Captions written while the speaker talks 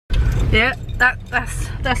Yeah,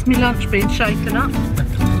 that's me lunch being shaken up.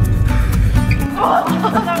 Oh,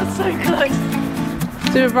 that was so close.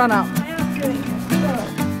 Do a run up. I am doing it.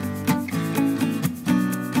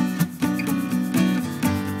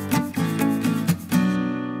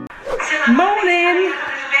 Morning.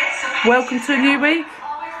 Welcome to a new week.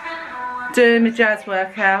 Doing my jazz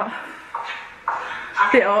workout.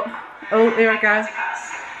 Bit hot. Oh, here I go.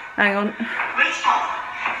 Hang on.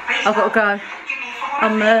 I've got to go.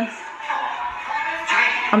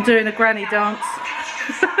 I'm doing a granny dance.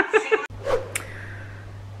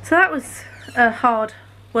 So that was a hard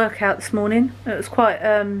workout this morning. It was quite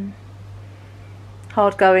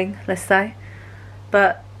hard going, let's say,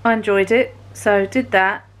 but I enjoyed it. So did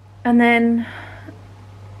that, and then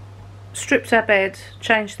stripped our bed,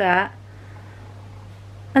 changed that,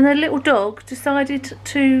 and the little dog decided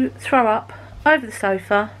to throw up over the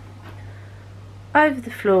sofa, over the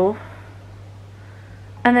floor,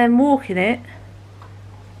 and then walk in it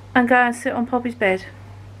and go and sit on Poppy's bed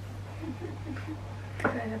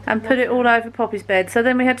and put it all over Poppy's bed. So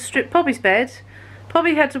then we had to strip Poppy's bed.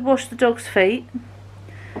 Poppy had to wash the dog's feet,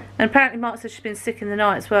 and apparently Mark said she's been sick in the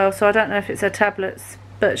night as well, so I don't know if it's her tablets,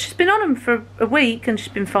 but she's been on them for a week and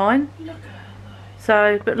she's been fine. Look at her though.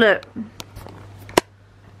 So, but look,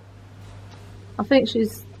 I think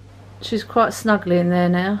she's quite snuggly in there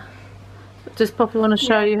now. Does Poppy want to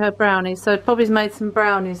show you her brownies? So Poppy's made some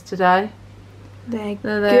brownies today. They're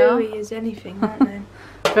gooey as anything, aren't they?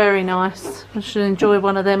 Very nice. I should enjoy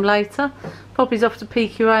one of them later. Poppy's off to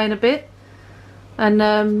PQA in a bit,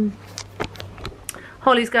 and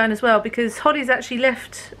Holly's going as well, because Holly's actually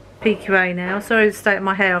left PQA now. Sorry the state of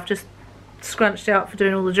my hair, I've just scrunched it up for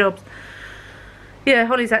doing all the jobs. Yeah,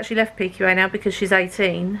 Holly's actually left PQA now because she's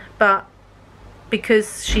 18, but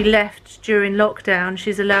because she left during lockdown,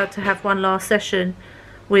 she's allowed to have one last session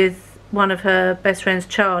with one of her best friends,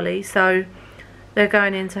 Charlie. So they're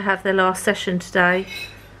going in to have their last session today.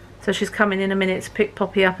 So she's coming in a minute to pick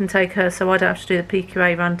Poppy up and take her, so I don't have to do the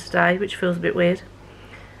PQA run today, which feels a bit weird.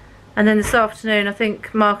 And then this afternoon, I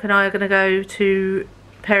think Mark and I are going to go to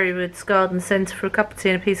Perrywood's Garden Centre for a cup of tea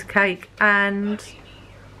and a piece of cake, and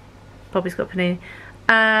Poppy's got panini,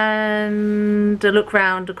 and a look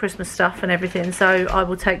round the Christmas stuff and everything. So I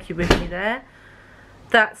will take you with me there.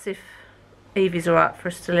 That's if Evie's alright for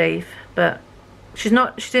us to leave, but she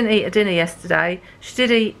didn't eat a dinner yesterday. She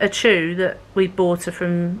did eat a chew that we bought her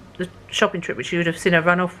from the shopping trip, which you would have seen her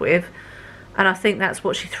run off with, and I think that's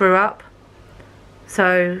what she threw up.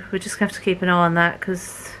 So we're just going to have to keep an eye on that,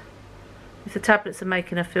 because if the tablets are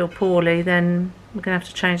making her feel poorly, then we're going to have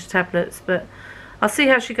to change the tablets. But I'll see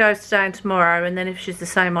how she goes today and tomorrow, and then if she's the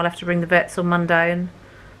same, I'll have to bring the vets on Monday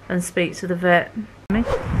and speak to the vet.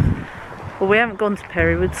 Well, we haven't gone to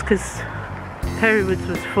Perrywood's because Perrywood's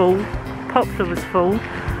was full, Poplar was full,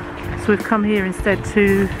 so we've come here instead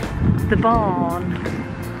to the barn,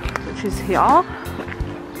 which is here.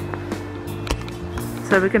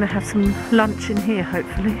 So we're going to have some lunch in here,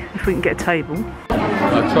 hopefully, if we can get a table.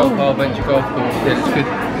 I'll venture golf course, yeah, it's good.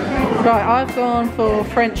 Right, I've gone for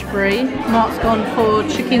French brie. Mark's gone for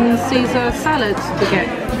chicken Caesar salad spaghetti.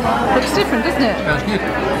 Looks different, doesn't it? Sounds good.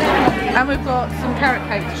 And we've got some carrot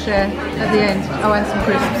cake to share at the end. Oh, and some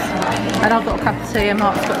crisps. And I've got a cup of tea and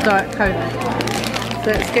Mark's got Diet Coke.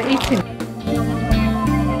 So let's get eating.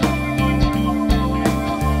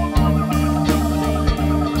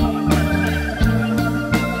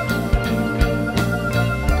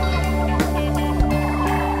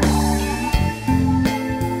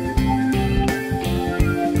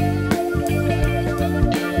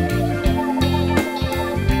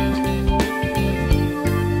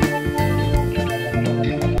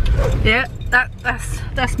 Yeah,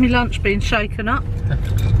 that's me lunch being shaken up.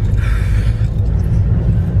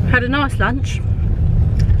 Had a nice lunch,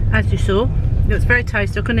 as you saw. It was very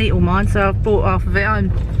tasty. I couldn't eat all mine, so I've bought half of it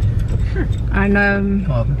home.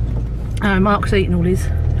 And Mark's eating all his.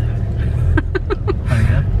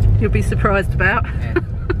 You'll be surprised about. Yeah.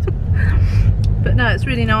 But no, it's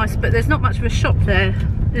really nice. But there's not much of a shop there,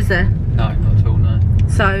 is there? No, not at all, no.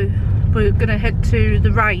 So we're going to head to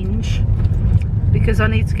the range, because I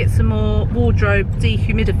need to get some more wardrobe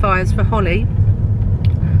dehumidifiers for Holly,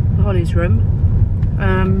 for Holly's room.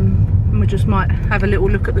 And we just might have a little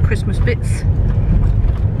look at the Christmas bits.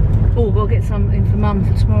 Oh, we'll get something for Mum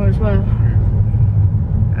for tomorrow as well.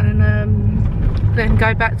 And then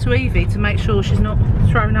go back to Evie to make sure she's not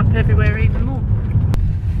thrown up everywhere even more.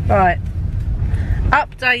 Right,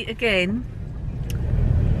 update again.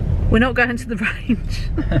 We're not going to the range.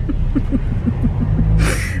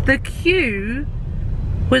 The queue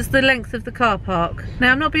was the length of the car park.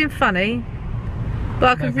 Now, I'm not being funny, but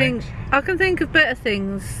I can think I can think of better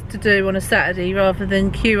things to do on a Saturday rather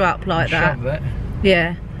than queue up like that. Shop that.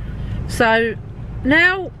 Yeah. So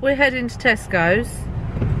now we're heading to Tesco's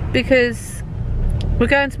because we're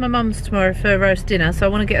going to my mum's tomorrow for a roast dinner, so I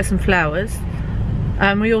want to get her some flowers.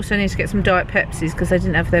 We also need to get some Diet Pepsis because they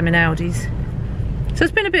didn't have them in Aldi's. So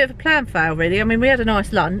it's been a bit of a plan fail really. I mean, we had a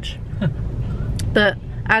nice lunch, but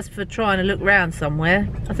as for trying to look round somewhere,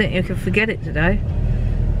 I think you can forget it today.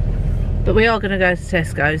 But we are going to go to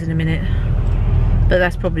Tesco's in a minute, but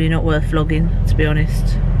that's probably not worth vlogging, to be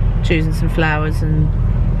honest. Choosing some flowers and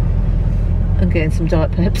getting some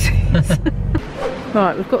Diet Pepsis.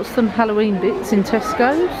 Right, we've got some Halloween bits in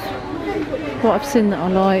Tesco's. What I've seen that I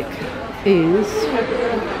like is,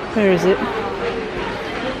 where is it?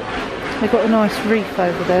 They've got a nice wreath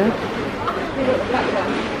over there.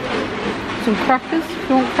 Some crackers, if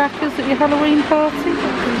you want crackers at your Halloween party.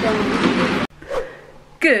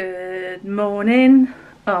 Good morning.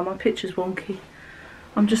 Oh, my picture's wonky.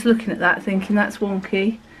 I'm just looking at that thinking that's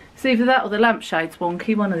wonky. It's either that or the lampshade's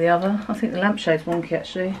wonky, one or the other. I think the lampshade's wonky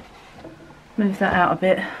actually. Move that out a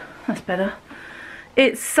bit, that's better.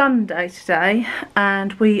 It's Sunday today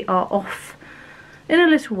and we are off in a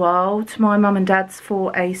little while to my mum and dad's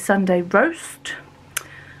for a Sunday roast,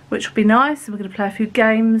 which will be nice. We're going to play a few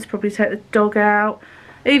games, probably take the dog out.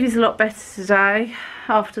 Evie's a lot better today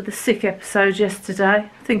after the sick episode yesterday.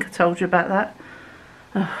 I think I told you about that.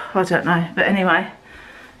 Oh, I don't know, but anyway,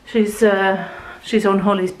 she's on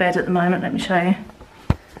Holly's bed at the moment. Let me show you.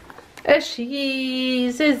 There she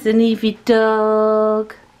is. There's an Evie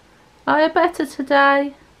dog. Are you better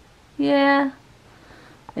today? Yeah.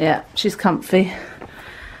 Yeah, she's comfy.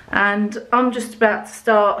 And I'm just about to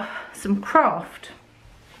start some craft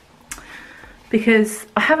because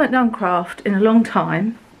I haven't done craft in a long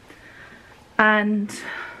time, and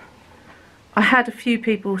I had a few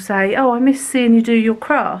people say, oh, I miss seeing you do your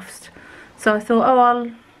crafts. So I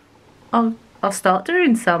thought, oh, I'll start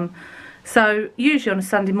doing some. So usually on a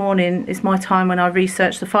Sunday morning is my time when I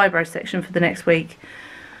research the fibro section for the next week.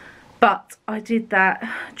 But I did that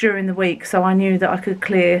during the week, so I knew that I could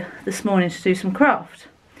clear this morning to do some craft.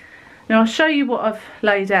 Now I'll show you what I've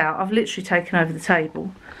laid out. I've literally taken over the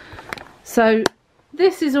table. So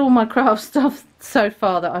this is all my craft stuff so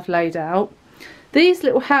far that I've laid out. These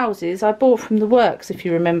little houses I bought from the works, if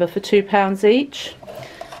you remember, for £2 each.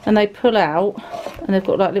 And they pull out and they've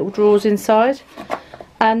got like little drawers inside.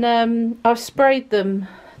 And I've sprayed them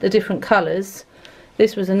the different colours.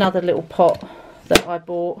 This was another little pot that I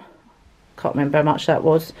bought. Can't remember how much that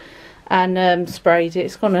was. And sprayed it.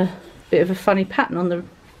 It's got a bit of a funny pattern on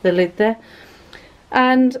the lid there.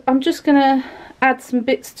 And I'm just going to add some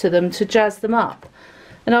bits to them to jazz them up.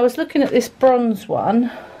 And I was looking at this bronze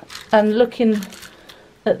one and looking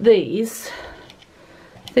at these,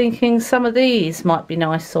 thinking some of these might be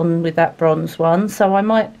nice on with that bronze one, so I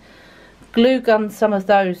might glue gun some of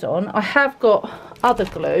those on. I have got other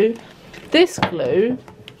glue. This glue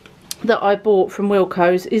that I bought from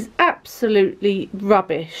Wilko's is absolutely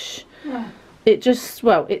rubbish. Yeah. It just,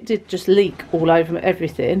 well, it did just leak all over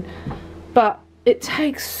everything, but it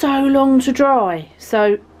takes so long to dry.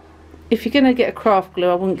 So if you're going to get a craft glue,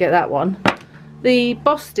 I wouldn't get that one. The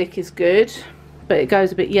Boss Stick is good, but it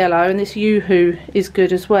goes a bit yellow, and this Yoo-Hoo is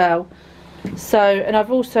good as well. So, and I've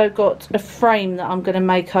also got a frame that I'm going to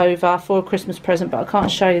make over for a Christmas present, but I can't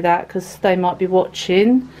show you that because they might be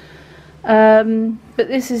watching. But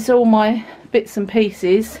this is all my bits and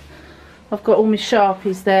pieces. I've got all my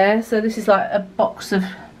Sharpies there, so this is like a box of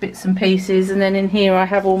bits and pieces, and then in here I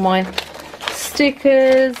have all my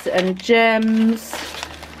stickers and gems.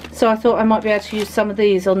 So I thought I might be able to use some of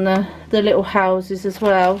these on the little houses as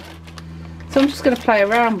well. So I'm just going to play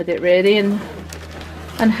around with it really and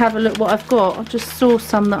have a look what I've got. I just saw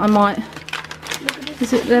some that I might,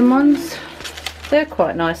 is it them ones? They're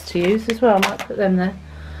quite nice to use as well. I might put them there.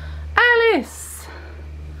 Alice!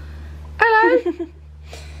 Hello!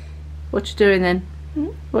 What you doing then?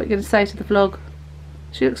 What are you going to say to the vlog?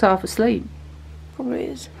 She looks half asleep. Probably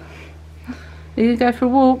is. Are you going to go for a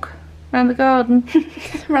walk around the garden?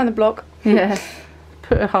 Around the block. Yeah.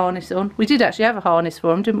 Put a harness on. We did actually have a harness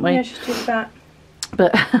for him, didn't we? Yeah, she's just that.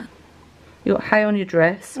 But you got hay on your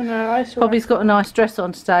dress. I know, I saw Bobby's got a nice dress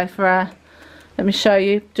on today for her. Let me show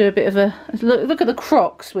you. Do a bit of a look at the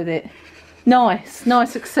Crocs with it. Nice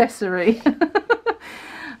accessory.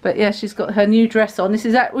 But yeah, she's got her new dress on. This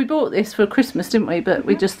is we bought this for Christmas, didn't we? But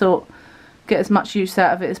we just thought get as much use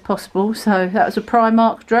out of it as possible. So that was a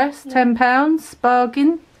Primark dress, £10,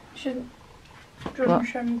 bargain. Shouldn't. Do you want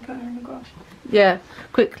to show me putting her in the grass? Yeah,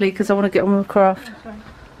 quickly because I want to get on with the craft. Oh,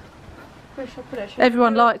 where should I put it?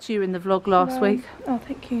 Everyone liked you in the vlog last week. Oh,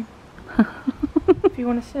 thank you. If you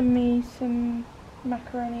want to send me some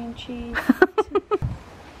macaroni and cheese.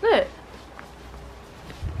 Look.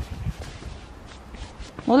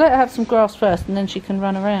 Well, let her have some grass first and then she can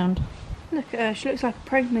run around. Look at her, she looks like a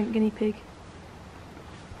pregnant guinea pig.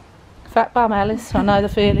 Fat bum, Alice, I know the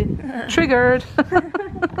feeling. Triggered.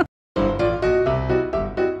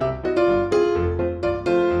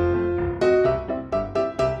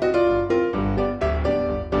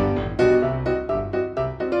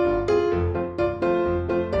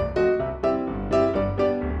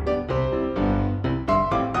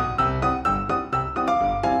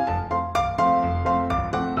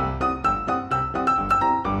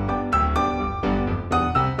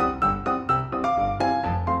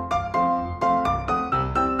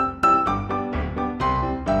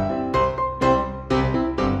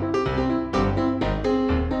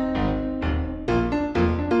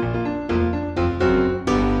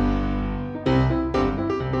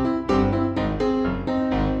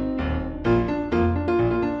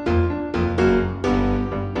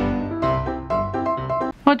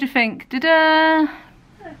 What do you think? I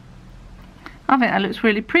think that looks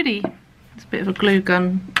really pretty. There's a bit of a glue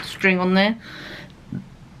gun string on there.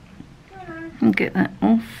 And get that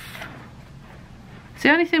off. So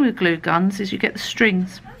the only thing with glue guns is you get the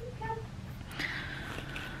strings.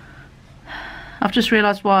 I've just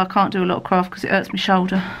realised why I can't do a lot of craft, because it hurts my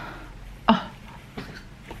shoulder. Oh.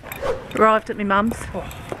 Arrived at my mum's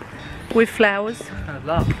with flowers. I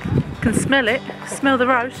love. Can smell it. Smell the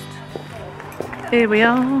roast. Here we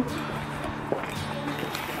are.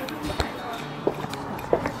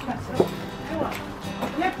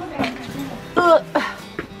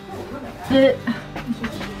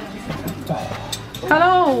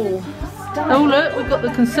 Hello. Oh look, we've got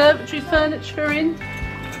the conservatory furniture in.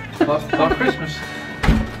 Like Christmas.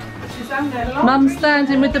 Mum's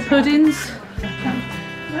standing with the puddings.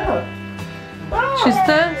 She's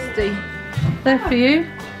thirsty. There for you.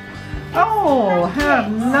 Oh, how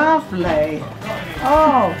lovely.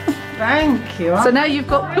 Oh, thank you. So now you've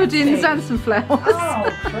got puddings and some flowers.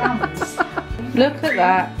 Oh, crumbs. Look at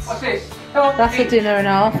that. What's this? That's a dinner and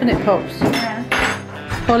a half, isn't it, Pops?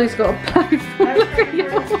 Holly's got a plate full. Look at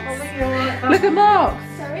yours. Look at Mark's.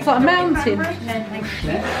 It's like a mountain.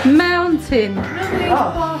 Mountain.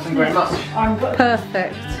 Oh, thank you very much.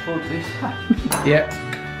 Perfect. Forward to this. Yeah.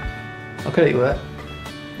 I could eat with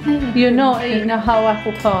that. You're not eating a whole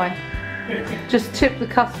apple pie. Just tip the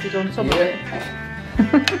custard on top of it.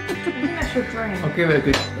 That's your drink. I'll give it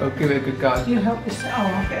a good go. You help us. Oh,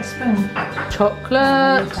 I'll get a spoon.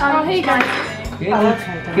 Chocolate. Oh, here you go.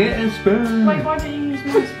 Get a spoon. Wait, why don't you use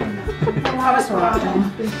my spoon? Oh, that's all right then.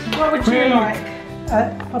 What would you like,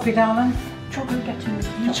 Poppy darling? Chocolate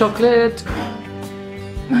getting. Chocolate.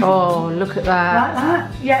 Oh, look at that. Like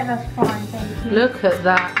that? Yeah, that's fine, thank you. Look at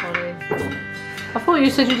that, Holly. I thought you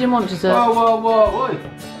said you didn't want dessert. Whoa.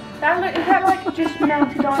 Is that like just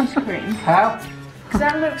melted ice cream? How? Because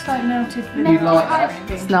that looks like melted You vanilla like ice that?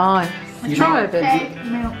 cream. It's nice. You Try a like- bit.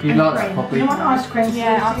 Milk You and like that, cream. Poppy? You want ice cream?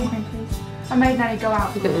 Yeah, sweetie? ice cream, please. I made Nanny go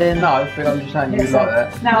out. Look at Lynn. No, but I'm just saying you Yes, like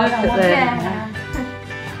that. No, I Look don't at want them. that.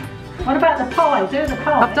 Yeah. What about the pie? Do the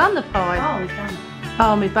pie. I've done the pie. Oh, we've done it.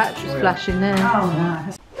 Oh, my battery's flashing there. Oh,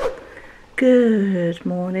 nice. Good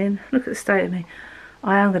morning. Look at the state of me.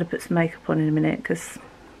 I am going to put some makeup on in a minute, because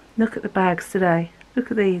look at the bags today. Look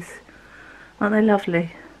at these. Aren't they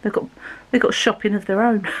lovely? They've got shopping of their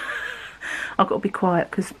own. I've got to be quiet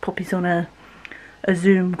because Poppy's on a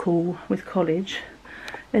Zoom call with college.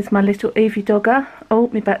 There's my little Evie dogger. Oh,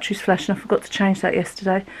 my battery's flashing. I forgot to change that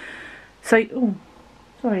yesterday. So, oh,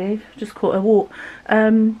 sorry Eve, just caught a walk.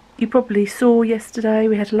 You probably saw yesterday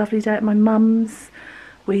we had a lovely day at my mum's.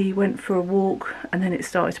 We went for a walk and then it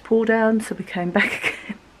started to pour down, so we came back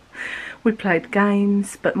again. We played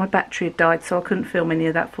games, but my battery had died, so I couldn't film any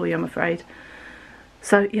of that for you, I'm afraid.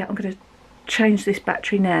 So yeah, I'm going to change this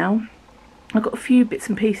battery now. I've got a few bits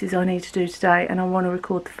and pieces I need to do today, and I want to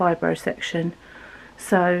record the fibro section.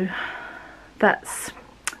 So that's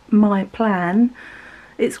my plan.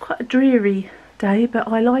 It's quite a dreary day, but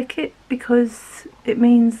I like it because it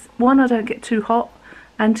means, one, I don't get too hot,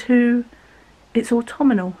 and two, it's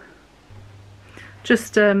autumnal.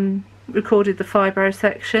 Just recorded the fibro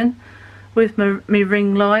section with my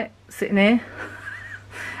ring light sitting here.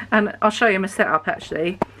 And I'll show you my setup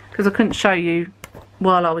actually, because I couldn't show you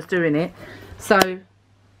while I was doing it. So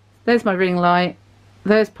there's my ring light,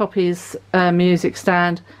 there's Poppy's music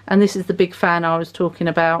stand, and this is the big fan I was talking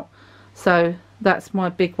about. So that's my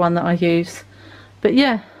big one that I use. But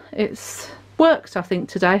yeah, it's worked I think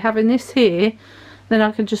today, having this here. Then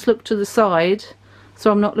I can just look to the side,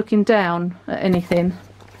 so I'm not looking down at anything.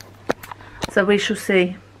 So we shall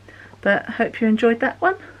see. But I hope you enjoyed that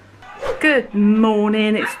one. Good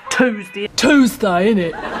morning, it's Tuesday. Tuesday,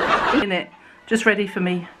 innit? Innit? Just ready for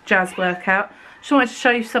me jazz workout. Just wanted to show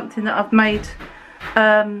you something that I've made.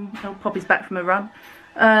 Oh, Poppy's back from a run.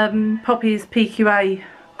 Poppy's PQA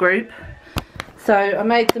group. So I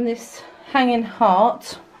made them this hanging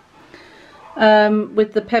heart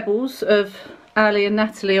with the pebbles of Ali and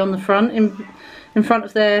Natalie on the front, in front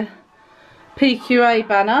of their PQA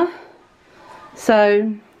banner.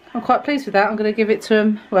 So I'm quite pleased with that. I'm going to give it to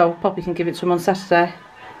them. Well, Poppy can give it to them on Saturday.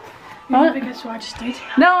 Right? Guess what I just did?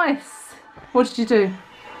 Nice! What did you do?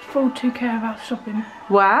 Full 2K about shopping.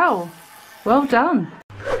 Wow, well done.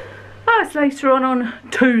 Oh, it's later on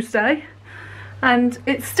Tuesday and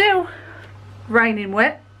it's still raining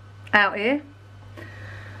wet out here.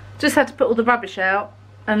 Just had to put all the rubbish out,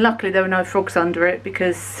 and luckily there were no frogs under it,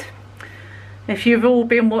 because if you've all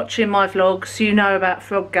been watching my vlogs you know about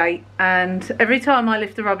frog gate, and every time I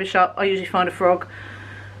lift the rubbish up I usually find a frog,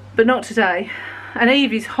 but not today. And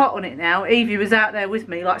Evie's hot on it now. Evie was out there with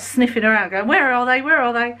me, like sniffing around going, where are they, where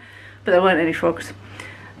are they? But there weren't any frogs.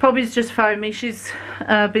 Poppy's just phoned me. She's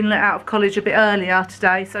been let out of college a bit earlier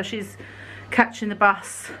today, so she's catching the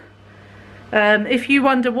bus. If you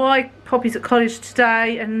wonder why Poppy's at college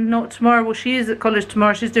today and not tomorrow, well, she is at college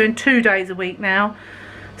tomorrow. She's doing 2 days a week now,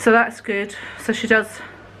 so that's good. So she does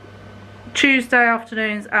Tuesday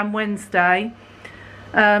afternoons and Wednesday,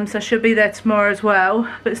 so she'll be there tomorrow as well.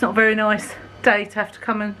 But it's not a very nice day to have to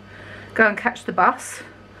come and go and catch the bus.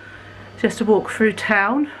 She has to walk through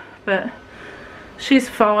town, but she's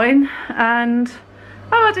fine. And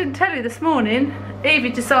oh, I didn't tell you this morning,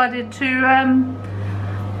 Evie decided to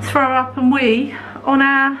throw up and wee on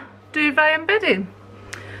our duvet and bedding,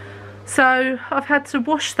 so I've had to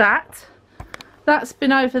wash that. That's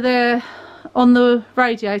been over there on the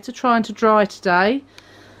radiator trying to dry today,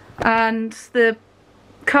 and the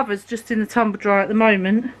cover's just in the tumble dryer at the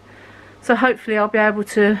moment, so hopefully I'll be able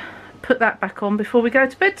to put that back on before we go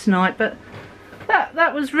to bed tonight. But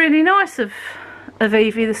that was really nice of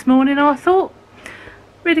Evie this morning, I thought.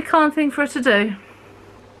 Really kind thing for her to do.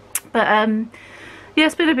 But yeah,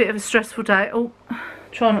 it's been a bit of a stressful day. Oh,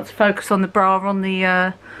 try not to focus on the bra on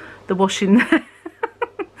the washing there.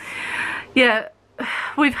 Yeah,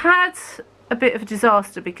 we've had a bit of a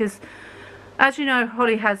disaster because, as you know,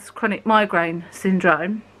 Holly has chronic migraine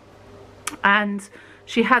syndrome, and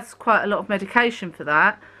she has quite a lot of medication for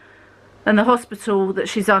that, and the hospital that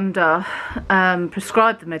she's under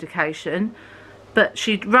prescribed the medication, but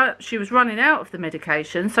she was running out of the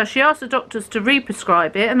medication, so she asked the doctors to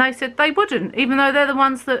re-prescribe it, and they said they wouldn't, even though they're the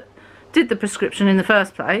ones that did the prescription in the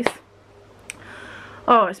first place.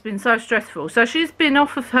 Oh, it's been so stressful. So she's been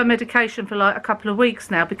off of her medication for like a couple of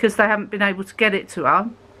weeks now because they haven't been able to get it to her,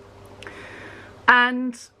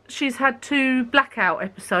 and she's had 2 blackout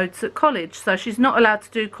episodes at college, so she's not allowed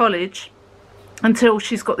to do college until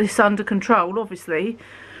she's got this under control, obviously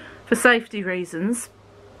for safety reasons.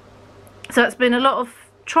 So it's been a lot of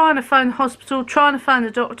trying to phone the hospital, trying to phone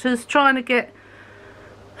the doctors, trying to get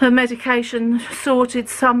her medication sorted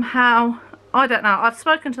somehow. I don't know. I've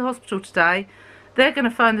spoken to the hospital today. They're going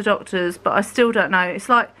to phone the doctors, but I still don't know. It's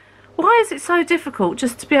like, why is it so difficult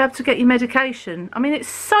just to be able to get your medication? I mean, it's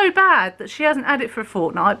so bad that she hasn't had it for a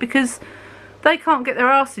fortnight because they can't get their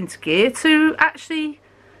arse into gear to actually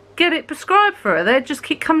get it prescribed for her. They just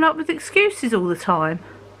keep coming up with excuses all the time.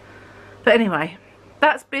 But anyway,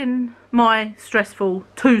 that's been my stressful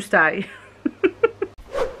Tuesday.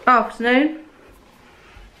 Afternoon.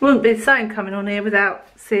 Wouldn't be the same coming on here without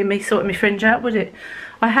seeing me sorting my fringe out, would it?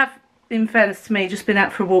 I have, in fairness to me, just been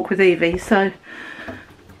out for a walk with Evie, so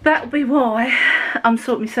that'll be why I'm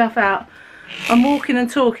sorting myself out. I'm walking and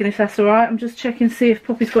talking, if that's alright. I'm just checking to see if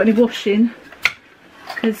Poppy's got any washing,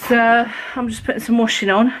 because I'm just putting some washing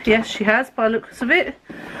on. Yes, she has, by the looks of it.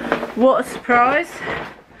 What a surprise.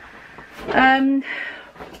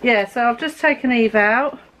 Yeah, so I've just taken Eve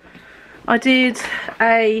out. I did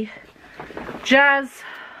another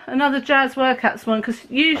jazz workout this morning, because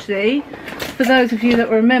usually, for those of you that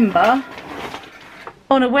remember,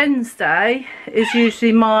 on a Wednesday is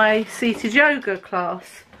usually my seated yoga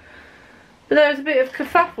class. But there was a bit of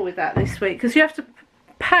kerfuffle with that this week, because you have to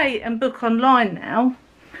pay and book online now,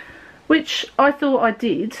 which I thought I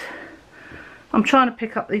did. I'm trying to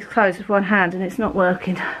pick up these clothes with one hand and it's not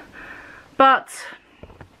working. But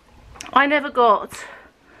I never got,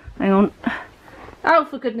 hang on, oh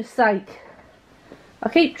for goodness sake, I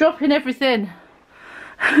keep dropping everything.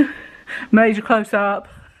 Major close up.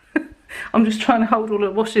 I'm just trying to hold all the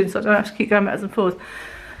washing so I don't have to keep going backwards and forwards.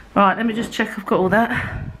 Right, let me just check I've got all that.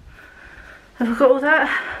 Have I got all that?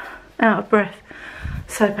 Out of breath.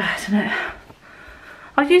 So bad, isn't it?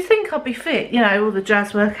 Oh, you think I'd be fit, you know, all the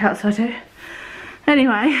jazz workouts I do.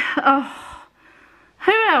 Anyway, oh,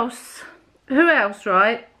 who else,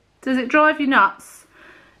 right, does it drive you nuts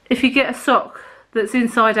if you get a sock that's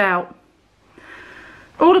inside out?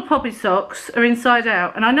 All the Poppy socks are inside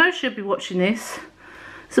out, and I know she'll be watching this.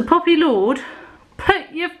 So Poppy Lord,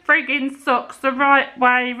 put your friggin' socks the right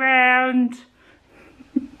way round.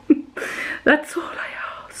 That's all I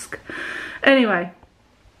ask. Anyway,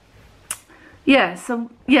 yeah, so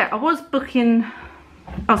yeah, I was talking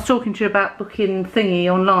to you about booking thingy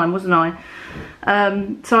online, wasn't I?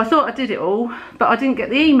 So I thought I did it all, but I didn't get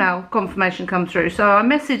the email confirmation come through. So I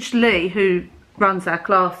messaged Lee, who runs our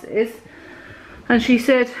classes, and she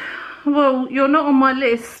said, well, you're not on my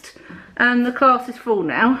list and the class is full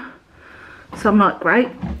now. So I'm like, great.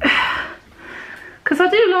 Because I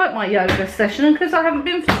do like my yoga session, and because I haven't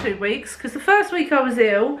been for 2 weeks, because the first week I was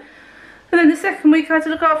ill, and then the second week I had to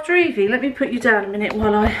look after Evie. Let me put you down a minute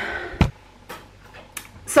while I...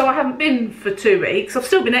 So I haven't been for 2 weeks. I've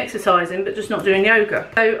still been exercising, but just not doing yoga.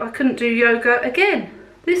 So I couldn't do yoga again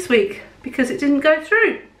this week because it didn't go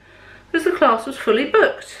through, because the class was fully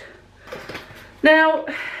booked. Now,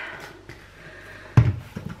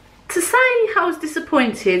 to say I was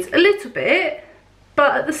disappointed, a little bit,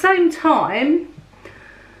 but at the same time,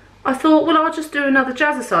 I thought, well, I'll just do another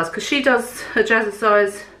jazzercise, because she does a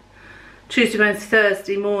jazzercise Tuesday, Wednesday,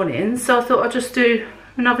 Thursday mornings, so I thought I'd just do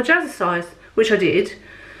another jazzercise, which I did.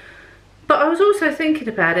 But I was also thinking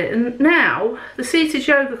about it, and now the seated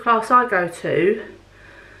yoga class I go to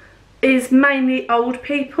is mainly old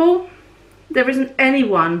people. There isn't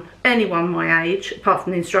anyone my age, apart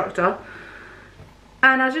from the instructor.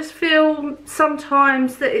 And I just feel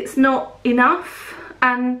sometimes that it's not enough.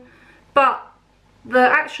 But the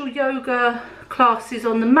actual yoga classes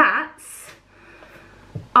on the mats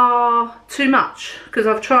are too much, because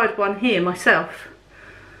I've tried one here myself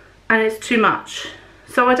and it's too much.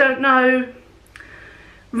 So I don't know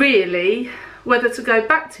really whether to go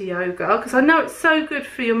back to yoga, because I know it's so good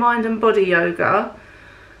for your mind and body yoga,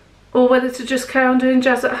 or whether to just carry on doing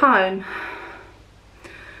jazz at home.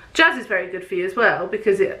 Jazz is very good for you as well,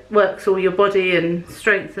 because it works all your body and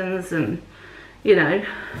strengthens and, you know,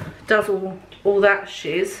 does all that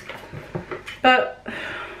shiz. But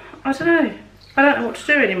I don't know. I don't know what to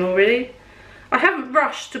do anymore, really. I haven't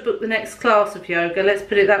rushed to book the next class of yoga, let's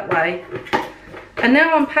put it that way. And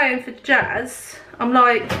now I'm paying for jazz. I'm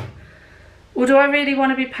like, well, do I really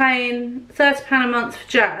want to be paying £30 a month for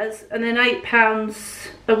jazz and then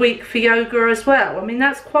 £8 a week for yoga as well? I mean,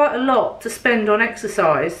 that's quite a lot to spend on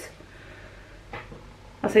exercise.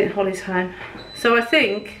 I think Holly's home. So I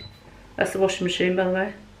think, that's the washing machine, by the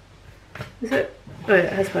way. Is it? Oh yeah,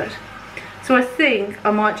 it has worked. So I think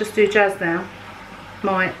I might just do jazz now.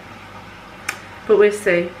 Might. But we'll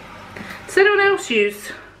see. Does anyone else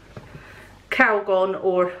use Calgon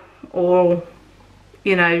or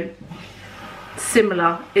you know,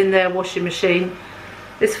 similar in their washing machine?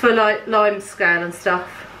 It's for like lime scale and stuff.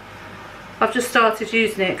 I've just started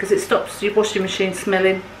using it because it stops your washing machine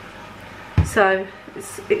smelling, so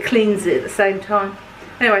it cleans it at the same time.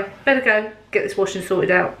 Anyway, better go get this washing sorted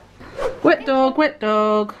out. Wet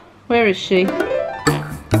dog, where is she?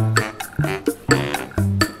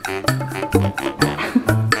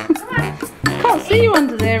 Can't see you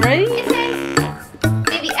under there, eh? It says,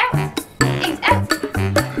 Evie out. Evie's out.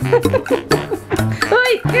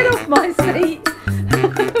 Oi, get off my seat.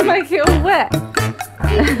 Make it all wet.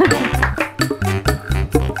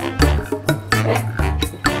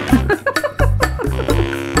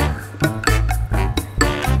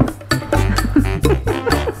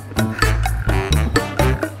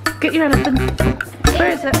 Get your elephant.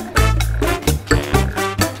 Where is it?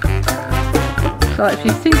 So if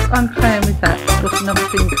you think I'm playing with that, look another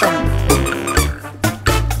thing coming.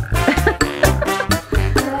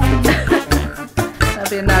 That'll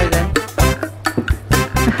be a no then.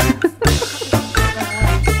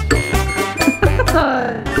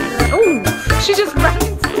 Oh, she just ran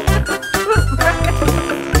into the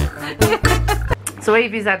So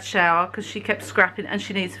Evie's had a shower because she kept scrapping and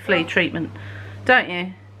she needs a flea treatment. Don't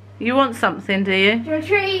you? You want something, do you? Do you want a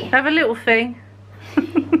treat? Have a little thing.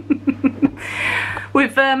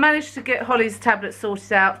 We've managed to get Holly's tablet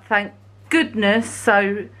sorted out, thank goodness.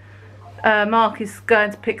 So Mark is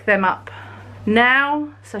going to pick them up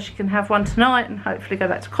now, so she can have one tonight and hopefully go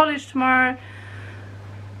back to college tomorrow.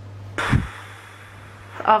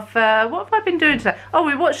 What have I been doing today? Oh,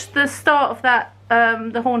 we watched the start of that,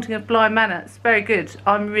 The Haunting of Bly Manor. It's very good.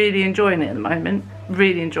 I'm really enjoying it at the moment.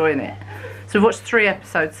 Really enjoying it. So we've watched 3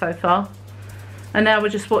 episodes so far. And now we're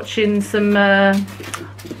just watching some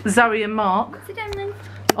Zoe and Mark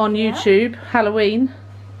on YouTube, Halloween.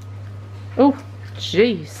 Oh,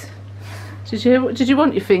 jeez. Did you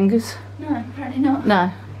want your fingers? No, apparently not.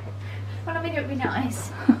 No. Well, I mean, it would be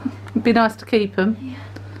nice. It'd be nice to keep them. Yeah.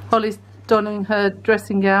 Holly's donning her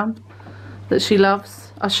dressing gown that she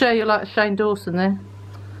loves. I'll show you like Shane Dawson there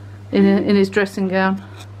in his dressing gown.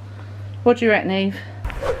 What do you reckon, Eve?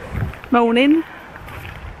 Morning.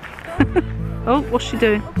 Oh, what's she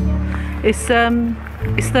doing? It's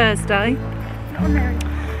Thursday,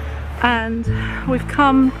 and we've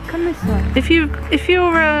come this way. If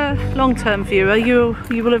you're a long-term viewer, you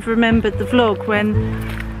will have remembered the vlog when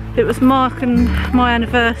it was Mark and my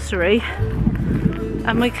anniversary,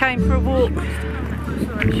 and we came for a walk.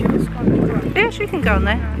 Yeah, she can go on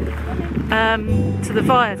there. To the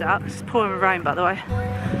Viaduct. It's pouring with rain, by the way.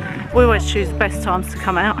 We always choose the best times to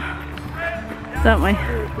come out, don't we?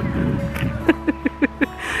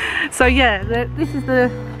 So yeah, this is the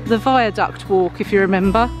Viaduct walk, if you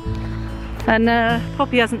remember. And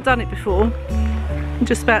Poppy hasn't done it before. I'm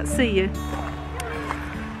just about to see you.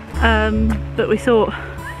 But we thought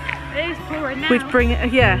It is pouring now. we'd bring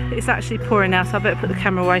it. Yeah, it's actually pouring now, so I better put the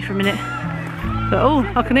camera away for a minute. But oh,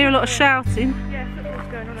 I can hear a lot of shouting. Yeah, football's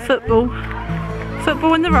going on. Football.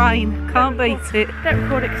 Football in the rain. Can't beat it. Don't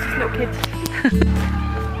record it because it's little kids.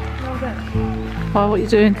 Oh, what are you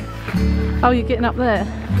doing? Oh, you're getting up there.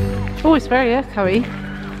 Oh, it's very echoey.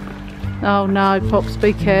 Oh no, Pops,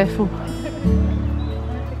 be careful.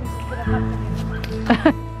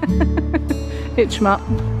 Hitch 'em up.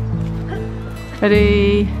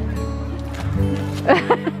 Ready?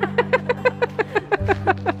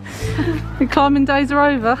 The climbing days are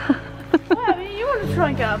over. Well, I mean, you want to try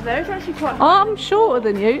and get up there. It's actually quite high. I'm shorter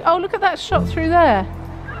than you. Oh, look at that shot through there.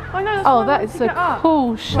 I know, that's Oh, why I that wanted is to a get up.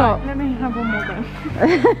 cool shot. Right, let me have one more go.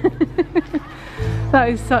 That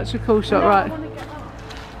is such a cool shot, I right? want to get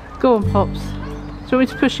up. Go on, Pops. Do you want me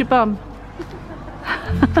to push your bum?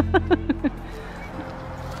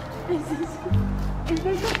 Is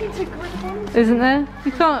there something to grip on? Isn't there?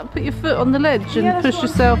 You can't put your foot on the ledge and Yeah, that's push what I'm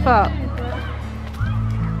yourself trying up. to do,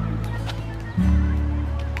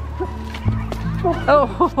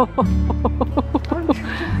 Oh!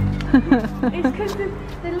 It's because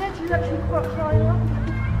the ledge is actually quite high up.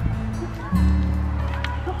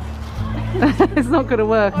 It's not going to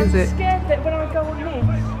work, is I'm it? scared that when I go on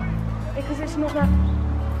this, because it's not that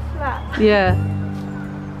flat. Yeah.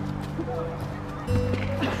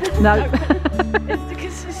 No. It's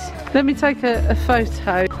because it's... Let me take a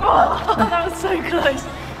photo. Oh, that was so close.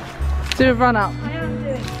 Do a run up. I am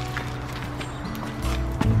doing.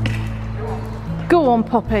 Go on,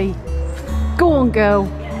 Poppy. Go on, girl.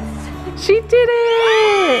 She did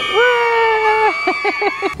it! Whey!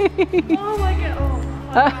 Oh my god.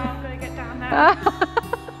 Oh, I'm going to get down now.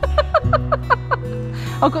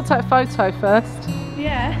 I've got to take a photo first.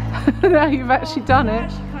 Yeah. Now you've actually done it.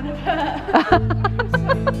 Actually kind of hurt.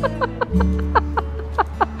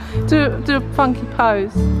 Do a funky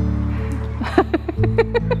pose.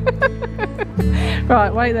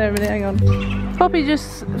 Right, wait there a minute, hang on. Poppy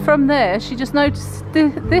just, from there, she just noticed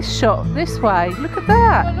this shot this way. Look at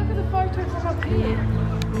that. Oh, look at the photo from up here.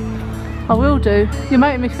 I will do. You're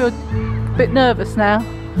making me feel a bit nervous now.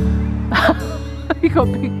 You've got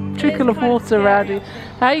a big trickle of water around you.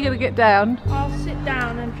 How are you going to get down? I'll sit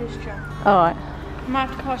down and just jump. Alright. I might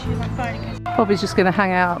have to pass you my phone in case. Poppy's just going to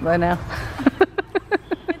hang out up there now.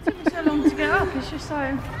 It took me so long to get up, it's just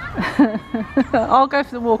so... I'll go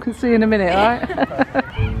for the walk and see you in a minute, alright?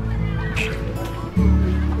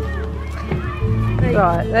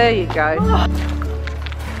 Right, there you go.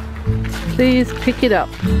 Please pick it up.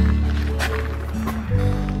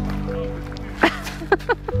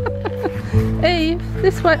 Eve,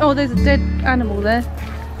 this way. Oh, there's a dead animal there.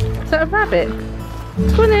 Is that a rabbit?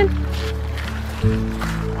 Come on in.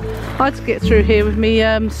 I had to get through here with me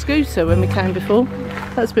scooter when we came before.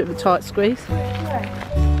 That's a bit of a tight squeeze.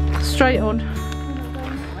 Straight on.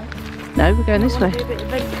 No, we're going this way.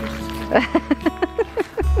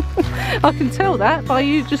 I can tell that by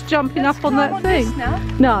you just jumping up on that thing.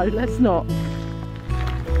 No, let's not.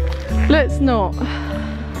 Let's not.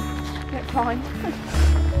 Get fine.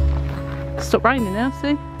 Stop raining now,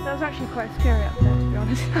 see? That was actually quite scary up there, to be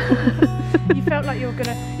honest. You felt like you were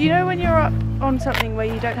gonna... You know when you're up on something where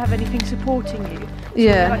you don't have anything supporting you? So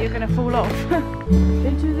you feel like you're gonna fall off.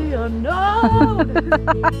 Into the unknown!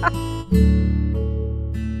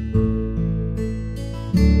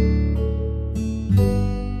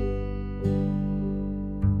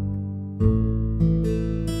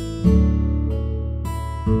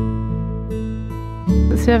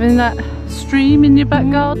 So you having that stream in your back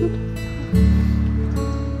garden?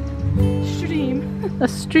 Stream. A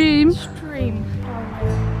stream? Stream.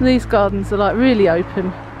 These gardens are like really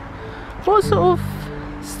open. What sort of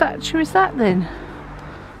statue is that then?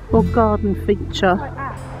 Or garden feature?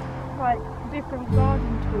 Like different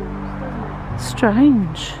garden tools, doesn't it?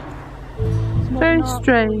 Strange. Very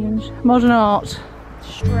strange. Modern art.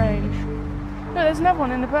 Strange. No, there's another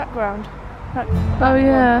one in the background. Oh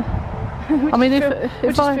yeah. I mean,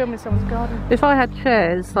 if I filming someone's garden. If I had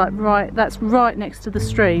chairs like that's right next to the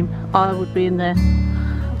stream, I would be in there.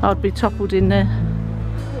 I would be toppled in there.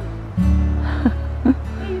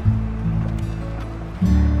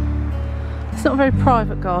 It's not a very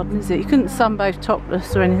private garden, is it? You couldn't sunbathe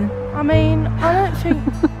topless or anything. I mean, I don't think.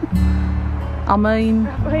 I mean.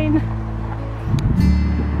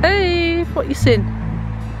 Hey, what you seen?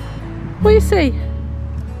 What you see?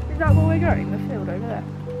 Is that where we're going? The field over there?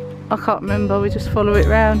 I can't remember. We just follow it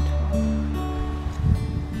round.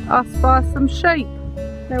 I spy some sheep.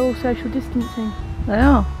 They're all social distancing. They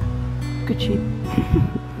are. Good sheep.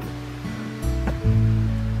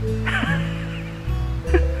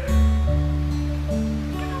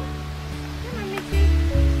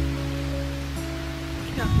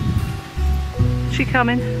 She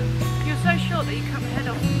coming? You're so short that you cut my head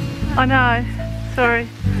off. I know. Sorry.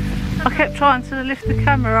 I kept trying to lift the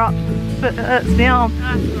camera up, but it hurts my arm.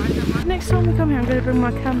 That's right, don't mind. Next time we come here, I'm going to bring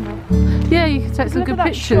my camera. Yeah, you can take some good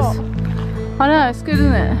pictures. Shot. I know, it's good,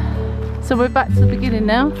 isn't it? So we're back to the beginning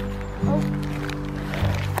now. Oh.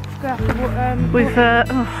 We've,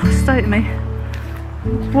 oh, stay with me.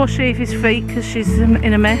 Wash Evie's feet because she's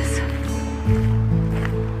in a mess.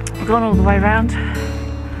 I've gone all the way round.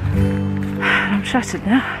 I'm shattered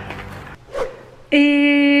now.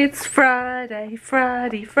 It's Friday,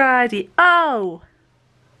 Friday, Friday. Oh!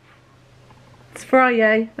 It's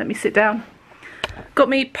Friday. Let me sit down. Got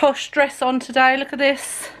me posh dress on today. Look at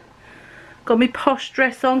this. Got me posh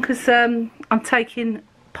dress on because I'm taking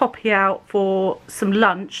Poppy out for some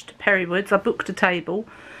lunch to Perrywoods. I booked a table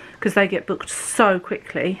because they get booked so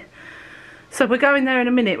quickly. So we're going there in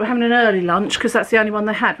a minute. We're having an early lunch because that's the only one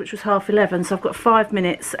they had, which was 11:30. So I've got 5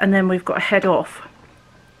 minutes and then we've got to head off.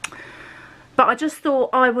 But I just thought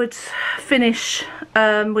I would finish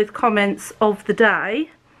with comments of the day.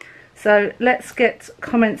 So let's get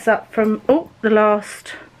comments up from the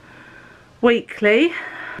last weekly.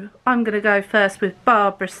 I'm going to go first with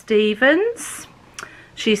Barbara Stevens.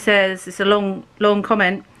 She says, it's a long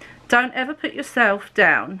comment. Don't ever put yourself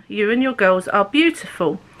down. You and your girls are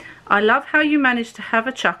beautiful. I love how you manage to have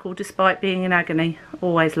a chuckle despite being in agony.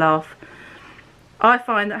 Always laugh. I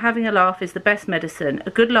find that having a laugh is the best medicine.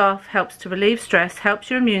 A good laugh helps to relieve stress,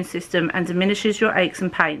 helps your immune system and diminishes your aches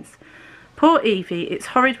and pains. Poor Evie, it's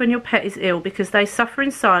horrid when your pet is ill because they suffer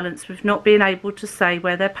in silence with not being able to say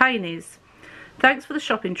where their pain is. Thanks for the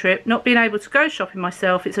shopping trip. Not being able to go shopping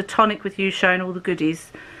myself, it's a tonic with you showing all the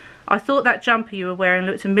goodies. I thought that jumper you were wearing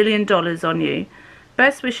looked $1 million on you.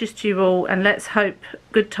 Best wishes to you all and let's hope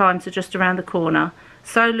good times are just around the corner.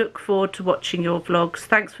 So look forward to watching your vlogs.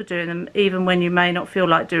 Thanks for doing them even when you may not feel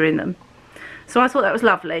like doing them. So I thought that was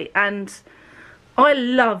lovely and I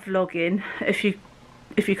love vlogging if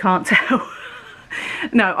you can't tell.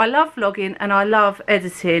 No, I love vlogging and I love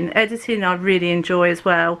editing. Editing I really enjoy as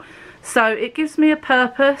well. So it gives me a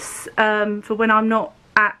purpose for when I'm not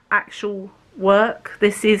at actual work.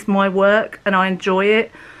 This is my work and I enjoy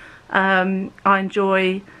it. I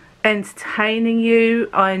enjoy entertaining you.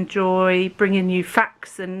 I enjoy bringing you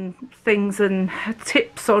facts and things and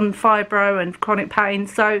tips on fibro and chronic pain.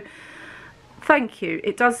 So thank you.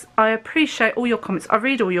 It does. I appreciate all your comments. I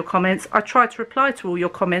read all your comments. I try to reply to all your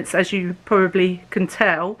comments, as you probably can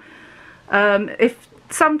tell. If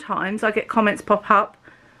sometimes I get comments pop up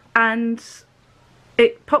and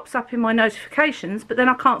it pops up in my notifications, but then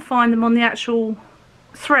I can't find them on the actual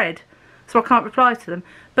thread, so I can't reply to them.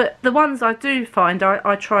 But the ones I do find,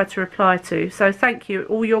 I try to reply to. So thank you.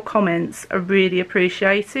 All your comments are really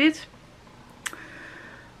appreciated.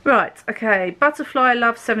 Right, okay. Butterfly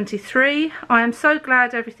Love 73. I am so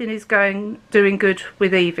glad everything is doing good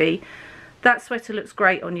with Evie. That sweater looks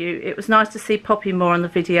great on you. It was nice to see Poppy more on the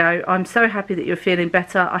video. I'm so happy that you're feeling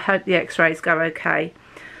better. I hope the x-rays go okay.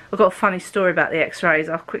 I've got a funny story about the x-rays.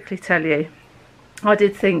 I'll quickly tell you. I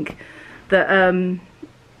did think that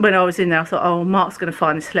when I was in there, I thought, oh, Mark's going to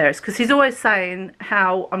find this hilarious, because he's always saying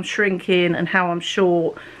how I'm shrinking and how I'm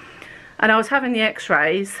short. And I was having the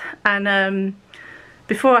x-rays, and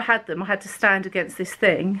before I had them, I had to stand against this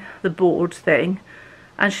thing, the board thing,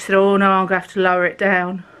 and she said, oh no, I'm going to have to lower it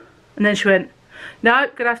down. And then she went, no,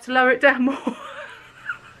 going to have to lower it down more.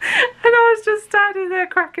 And I was just standing there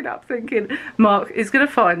cracking up thinking, Mark is going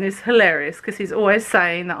to find this hilarious, because he's always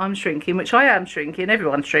saying that I'm shrinking, which I am shrinking.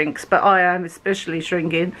 Everyone shrinks, but I am especially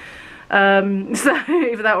shrinking. So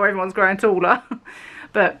either that or everyone's growing taller.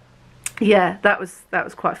 But yeah, that was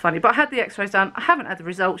quite funny. But I had the x-rays done. I haven't had the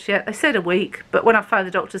results yet. They said a week, but when I phoned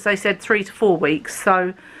the doctors they said 3 to 4 weeks,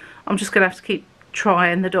 so I'm just going to have to keep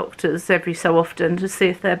trying the doctors every so often to see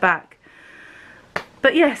if they're back.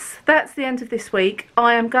 But yes, that's the end of this week.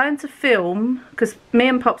 I am going to film, because me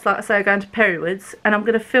and Pops, like I say, are going to Perrywoods, and I'm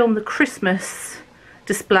going to film the Christmas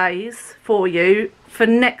displays for you for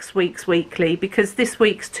next week's weekly, because this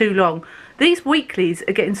week's too long. These weeklies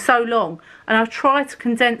are getting so long, and I've tried to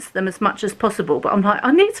condense them as much as possible, but I'm like,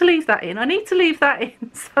 I need to leave that in, I need to leave that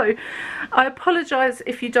in. So I apologise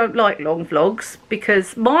if you don't like long vlogs,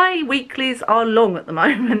 because my weeklies are long at the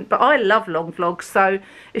moment, but I love long vlogs. So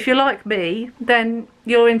if you're like me, then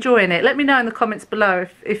you're enjoying it. Let me know in the comments below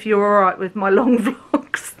if you're alright with my long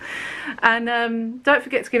vlogs. And don't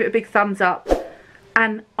forget to give it a big thumbs up,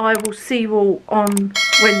 and I will see you all on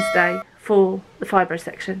Wednesday for the fibro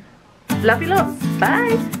section. Love you lots.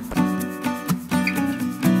 Bye.